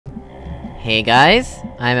Hey guys,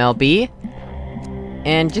 I'm LB,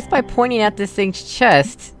 and just by pointing at this thing's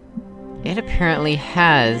chest, it apparently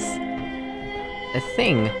has... a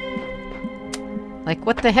thing. Like,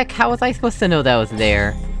 what the heck? How was I supposed to know that was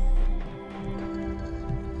there?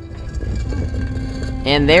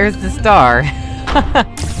 And there's the star!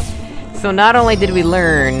 So not only did we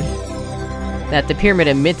learn that the pyramid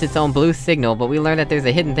emits its own blue signal, but we learned that there's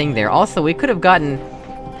a hidden thing there. Also, we could have gotten...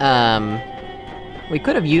 we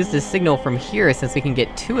could have used the signal from here, since we can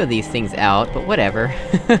get 2 of these things out, but whatever.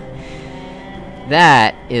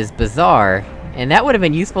 That is bizarre. And that would've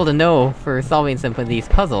been useful to know for solving some of these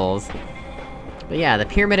puzzles. But yeah, the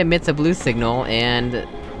pyramid emits a blue signal, and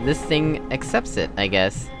this thing accepts it, I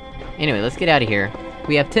guess. Anyway, let's get out of here.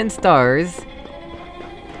 We have 10 stars.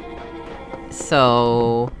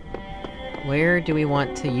 So... where do we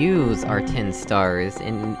want to use our 10 stars?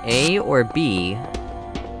 In A or B?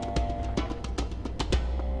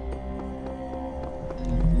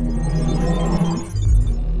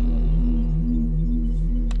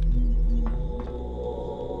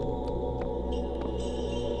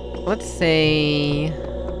 Let's say...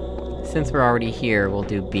 since we're already here, we'll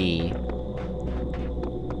do B.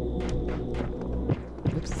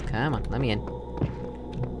 Oops, come on, let me in.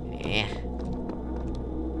 Yeah.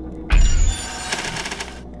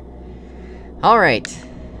 Alright.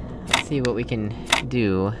 Let's see what we can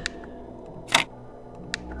do.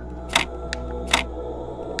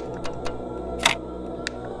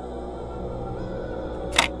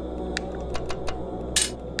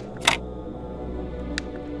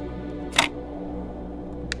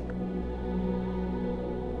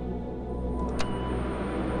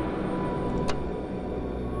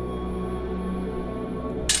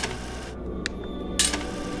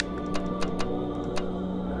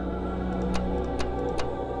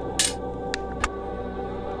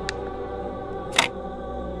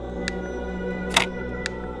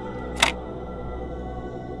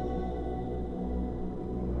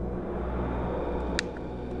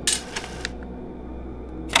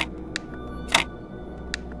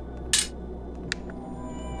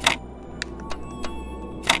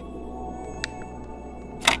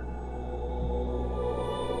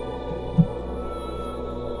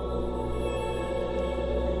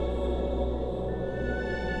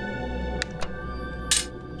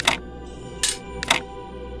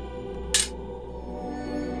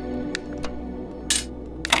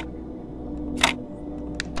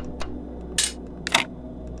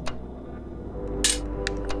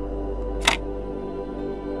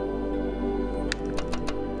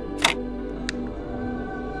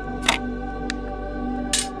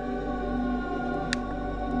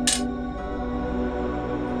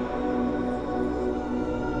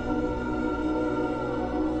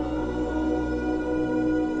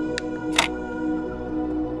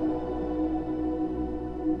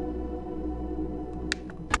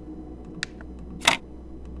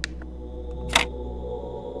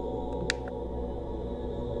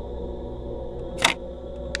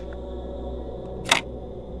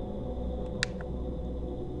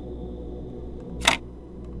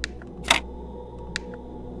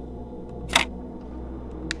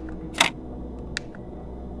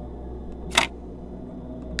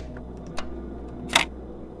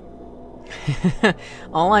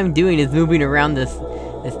 All I'm doing is moving around this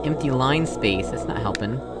empty line space, it's not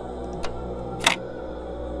helping.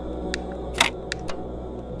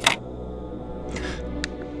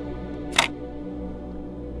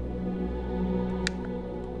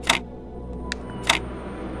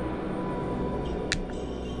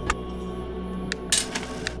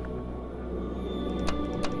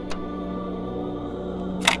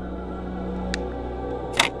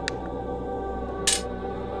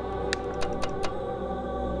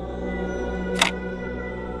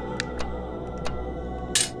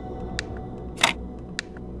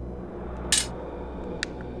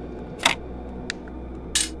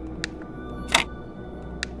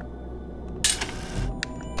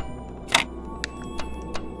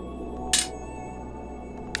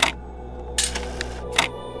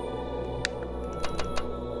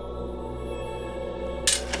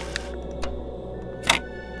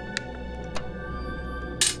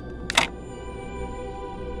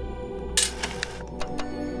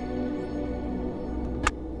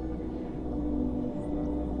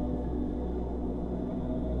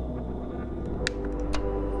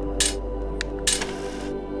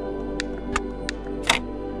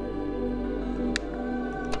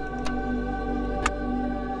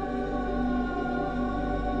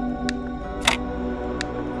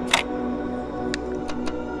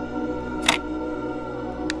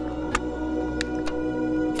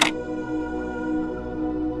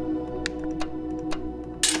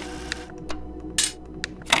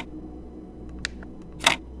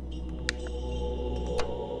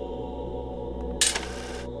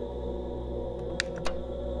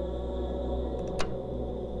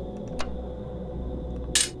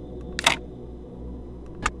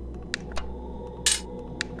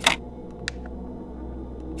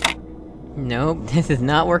 Nope, this is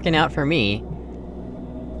not working out for me.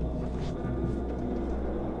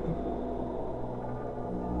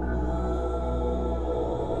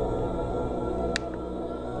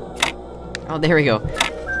 Oh, there we go.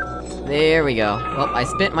 There we go. Well, I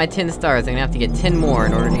spent my 10 stars, I'm gonna have to get 10 more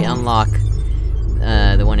in order to unlock,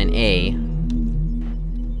 the one in A.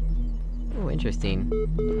 Oh, interesting.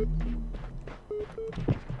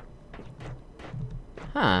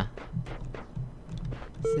 Huh.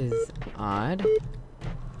 This is odd.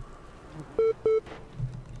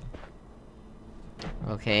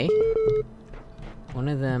 Okay. One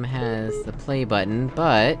of them has the play button,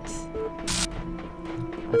 but...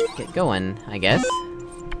 let's get going, I guess.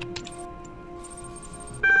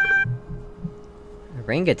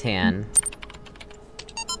 Orangutan.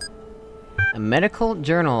 A medical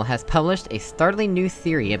journal has published a startling new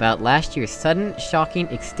theory about last year's sudden, shocking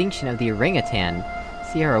extinction of the orangutan.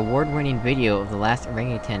 See our award-winning video of the last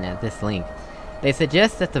orangutan at this link. They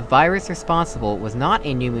suggest that the virus responsible was not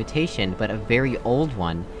a new mutation, but a very old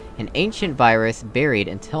one. An ancient virus buried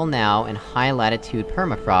until now in high-latitude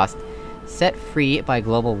permafrost, set free by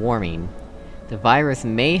global warming. The virus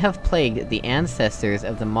may have plagued the ancestors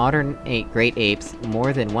of the modern great apes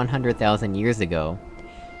more than 100,000 years ago.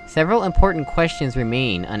 Several important questions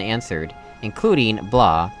remain unanswered, including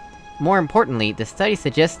blah. More importantly, the study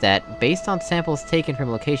suggests that, based on samples taken from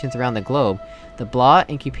locations around the globe, the blah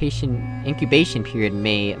incubation period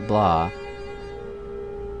may blah.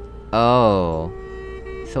 Oh.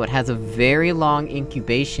 So it has a very long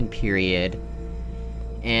incubation period,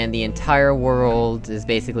 and the entire world is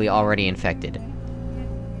basically already infected.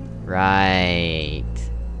 Right.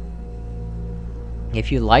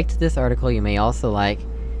 If you liked this article, you may also like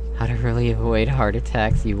How to Really Avoid Heart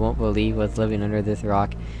Attacks. You won't believe what's living under this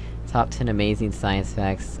rock. Top 10 amazing science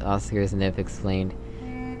facts. Oscar's nip slip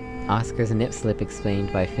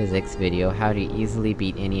explained by physics video. How to easily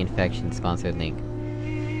beat any infection. Sponsored link.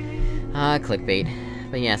 Clickbait.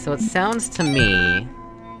 But yeah, so it sounds to me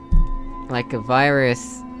like a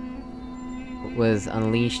virus was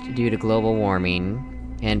unleashed due to global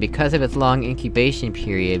warming, and because of its long incubation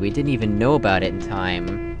period, we didn't even know about it in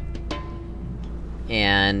time.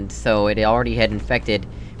 And so it already had infected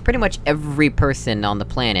pretty much every person on the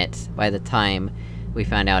planet by the time we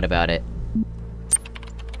found out about it.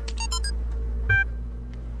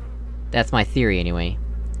 That's my theory, anyway.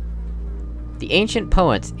 The ancient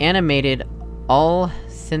poets animated all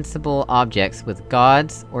sensible objects with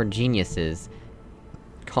gods or geniuses,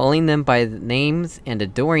 calling them by names and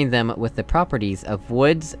adoring them with the properties of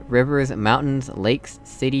woods, rivers, mountains, lakes,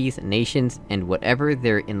 cities, nations, and whatever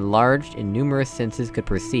their enlarged and numerous senses could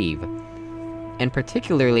perceive. And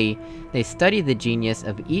particularly, they studied the genius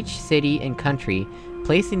of each city and country,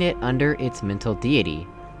 placing it under its mental deity,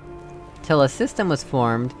 till a system was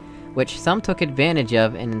formed, which some took advantage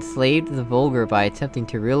of and enslaved the vulgar by attempting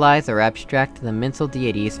to realize or abstract the mental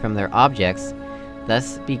deities from their objects.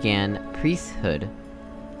 Thus began priesthood,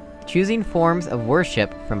 choosing forms of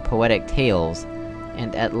worship from poetic tales,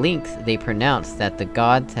 and at length they pronounced that the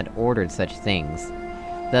gods had ordered such things.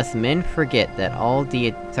 Thus men forgot that all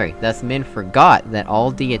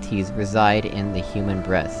deities reside in the human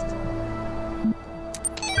breast.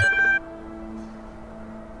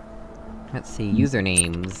 Let's see,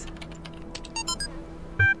 usernames.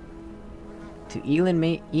 To Ian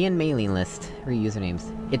mailing list. Usernames.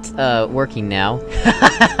 It's, working now.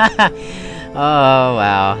 Oh,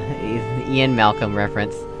 wow. Ian Malcolm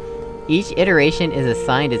reference. Each iteration is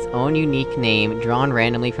assigned its own unique name, drawn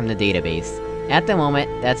randomly from the database. At the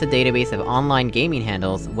moment, that's a database of online gaming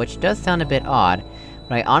handles, which does sound a bit odd,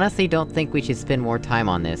 but I honestly don't think we should spend more time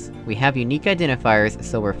on this. We have unique identifiers,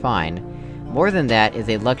 so we're fine. More than that is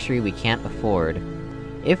a luxury we can't afford.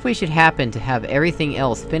 If we should happen to have everything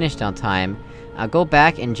else finished on time, I'll go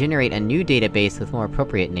back and generate a new database with more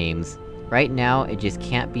appropriate names. Right now, it just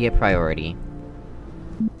can't be a priority.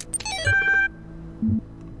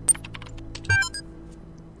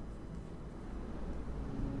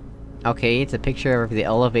 Okay, it's a picture of the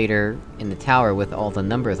elevator in the tower with all the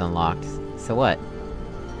numbers unlocked. So what?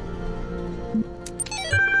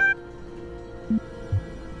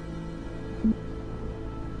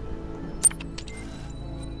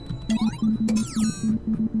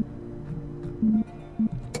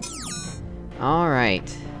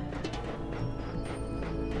 Alright.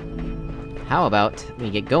 How about we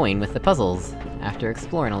get going with the puzzles, after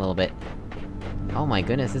exploring a little bit. Oh my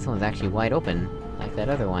goodness, this one's actually wide open, like that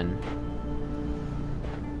other one.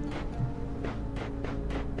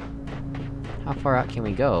 How far out can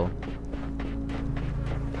we go?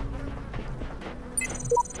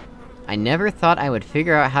 I never thought I would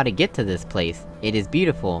figure out how to get to this place. It is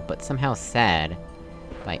beautiful, but somehow sad.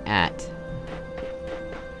 By At.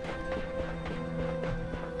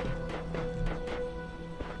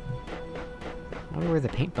 I wonder where the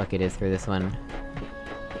paint bucket is for this one.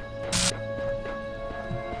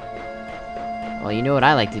 Well, you know what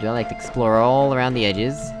I like to do, I like to explore all around the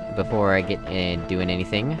edges, before I get doing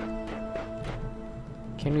anything.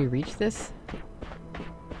 Can we reach this?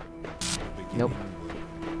 Nope.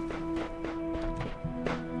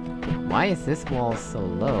 Why is this wall so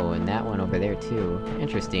low, and that one over there too?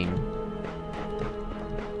 Interesting.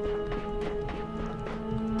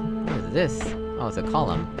 What is this? Oh, it's a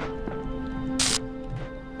column.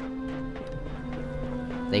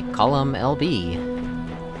 They column LB.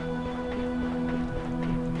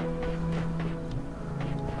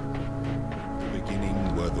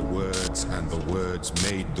 Beginning were the words, and the words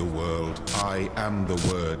made the world. I am the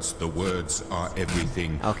words are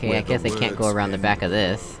everything. Okay, Where I guess I can't go around the back of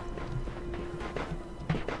this.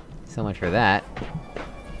 So much for that.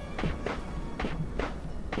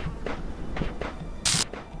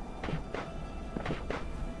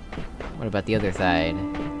 What about the other side?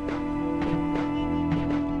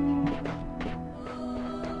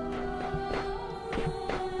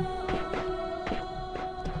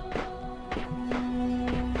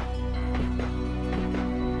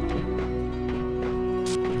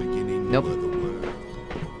 Nope.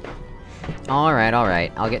 Alright,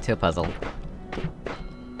 alright. I'll get to a puzzle.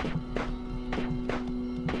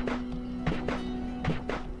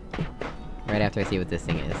 Right after I see what this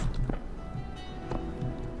thing is.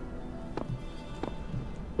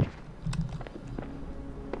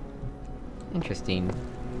 Interesting.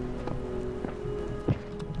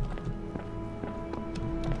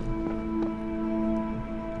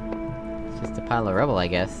 It's just a pile of rubble, I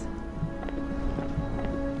guess.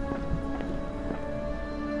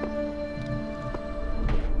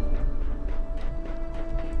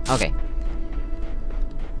 Okay.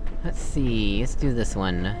 Let's see, let's do this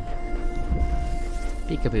one.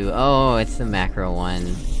 Peekaboo. Oh, it's the macro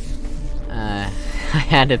one. I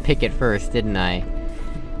had to pick it first, didn't I?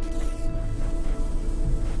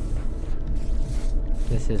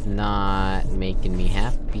 This is not making me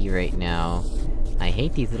happy right now. I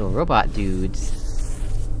hate these little robot dudes.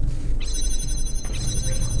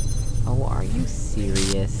 Oh, are you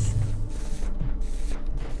serious?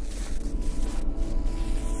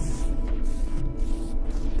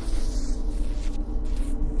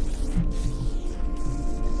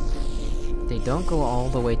 They don't go all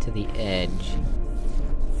the way to the edge.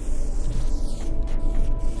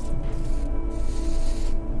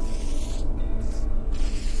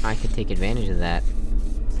 I could take advantage of that.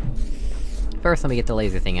 First, let me get the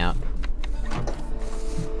laser thing out.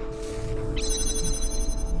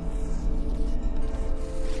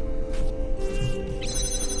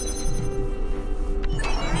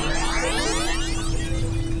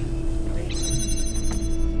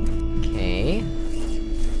 Okay.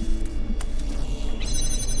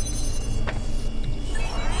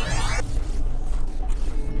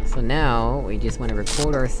 So now, we just wanna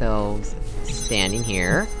record ourselves standing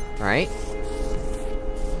here, right?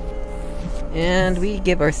 And we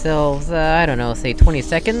give ourselves, I don't know, say 20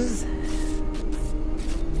 seconds?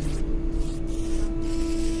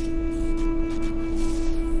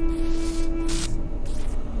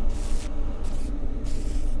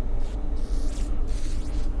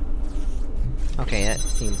 Okay, that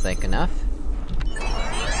seems like enough.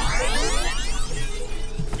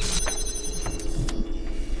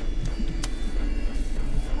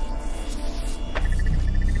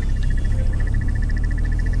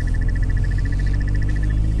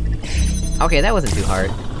 Okay, that wasn't too hard.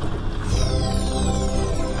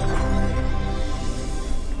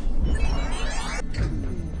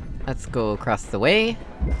 Let's go across the way.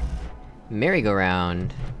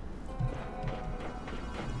 Merry-go-round.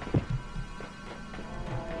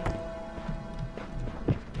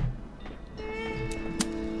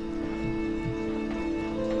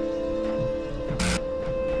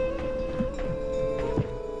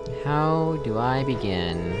 How do I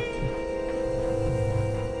begin?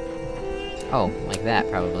 Oh, like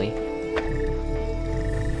that, probably.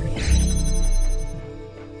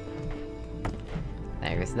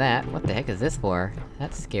 There's that. What the heck is this for?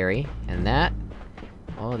 That's scary. And that?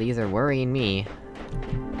 Oh, these are worrying me.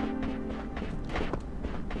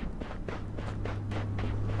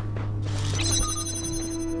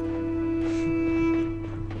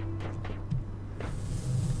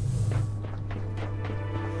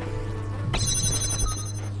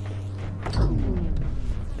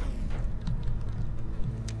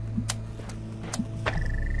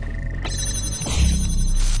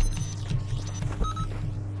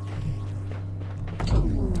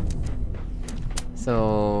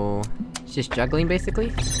 It's just juggling, basically?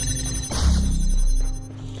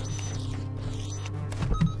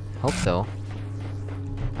 Hope so.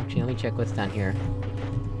 Actually, let me check what's down here.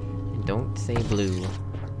 And don't say blue.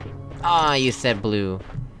 Ah, you said blue!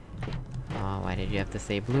 Oh, why did you have to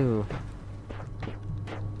say blue?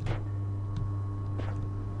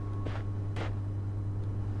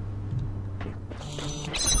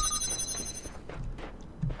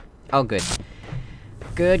 Oh, good.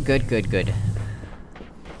 Good, good, good, good.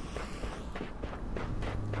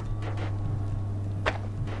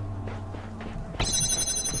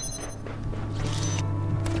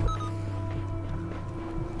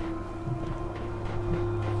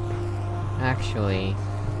 Actually...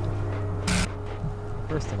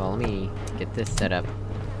 First of all, let me get this set up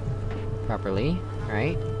properly,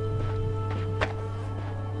 right?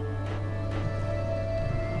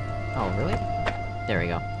 Oh, really? There we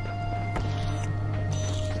go.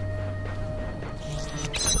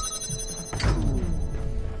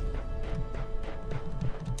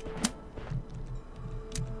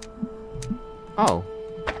 Oh.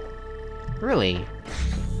 Really?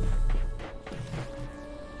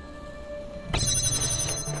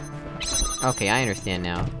 Okay, I understand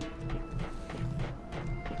now.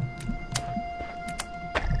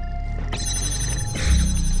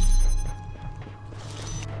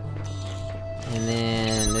 And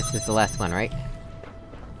then... this is the last one, right?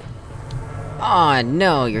 Aw,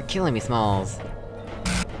 no! You're killing me, Smalls!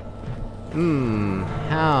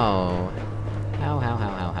 How? How?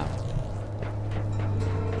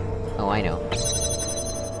 Oh, I know.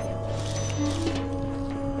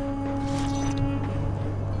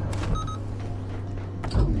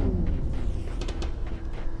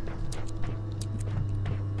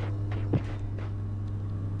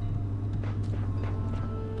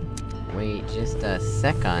 Wait just a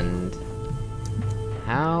second.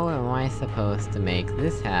 How am I supposed to make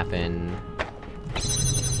this happen?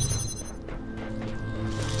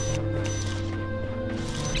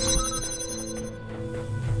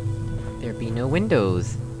 There be no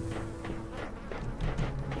windows.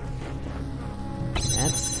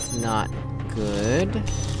 That's not good.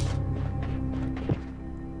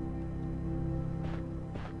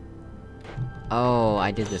 Oh,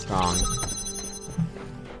 I did this wrong.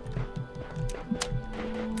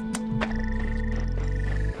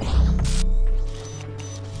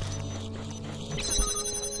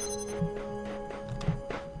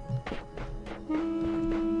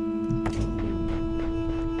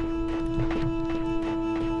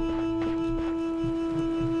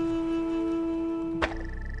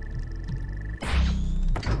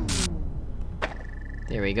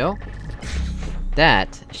 There we go.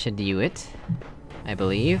 That should do it, I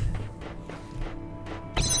believe.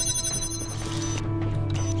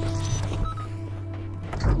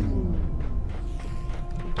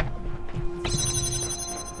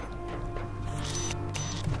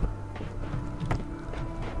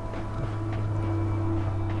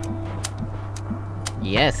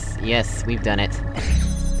 Yes, yes, we've done it.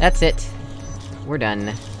 That's it. We're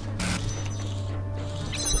done.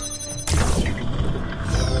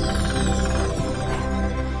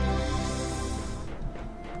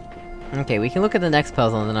 Okay, we can look at the next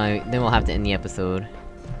puzzle, and then we'll have to end the episode.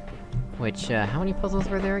 Which, how many puzzles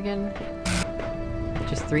were there again?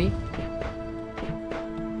 Just 3?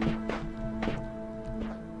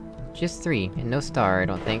 Just 3, and no star, I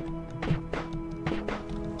don't think.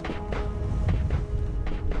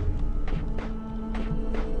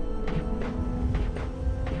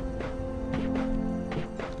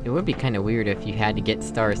 It would be kinda weird if you had to get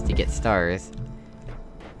stars to get stars.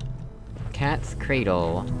 Cat's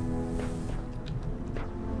Cradle.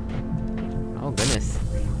 Oh goodness.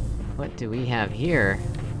 What do we have here?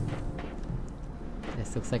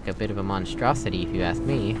 This looks like a bit of a monstrosity, if you ask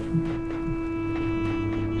me.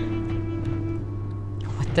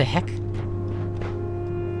 What the heck?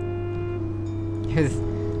 There's...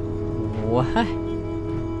 what?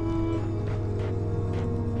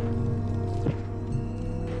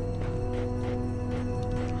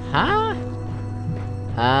 Huh?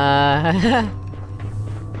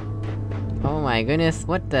 Oh my goodness,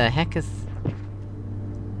 what the heck is...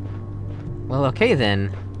 Well, okay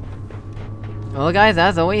then. Well guys,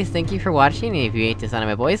 as always, thank you for watching, and if you hate the sound of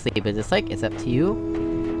my voice, leave a dislike, it's up to you.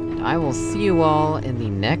 And I will see you all in the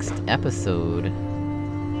next episode.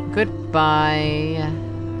 Goodbye!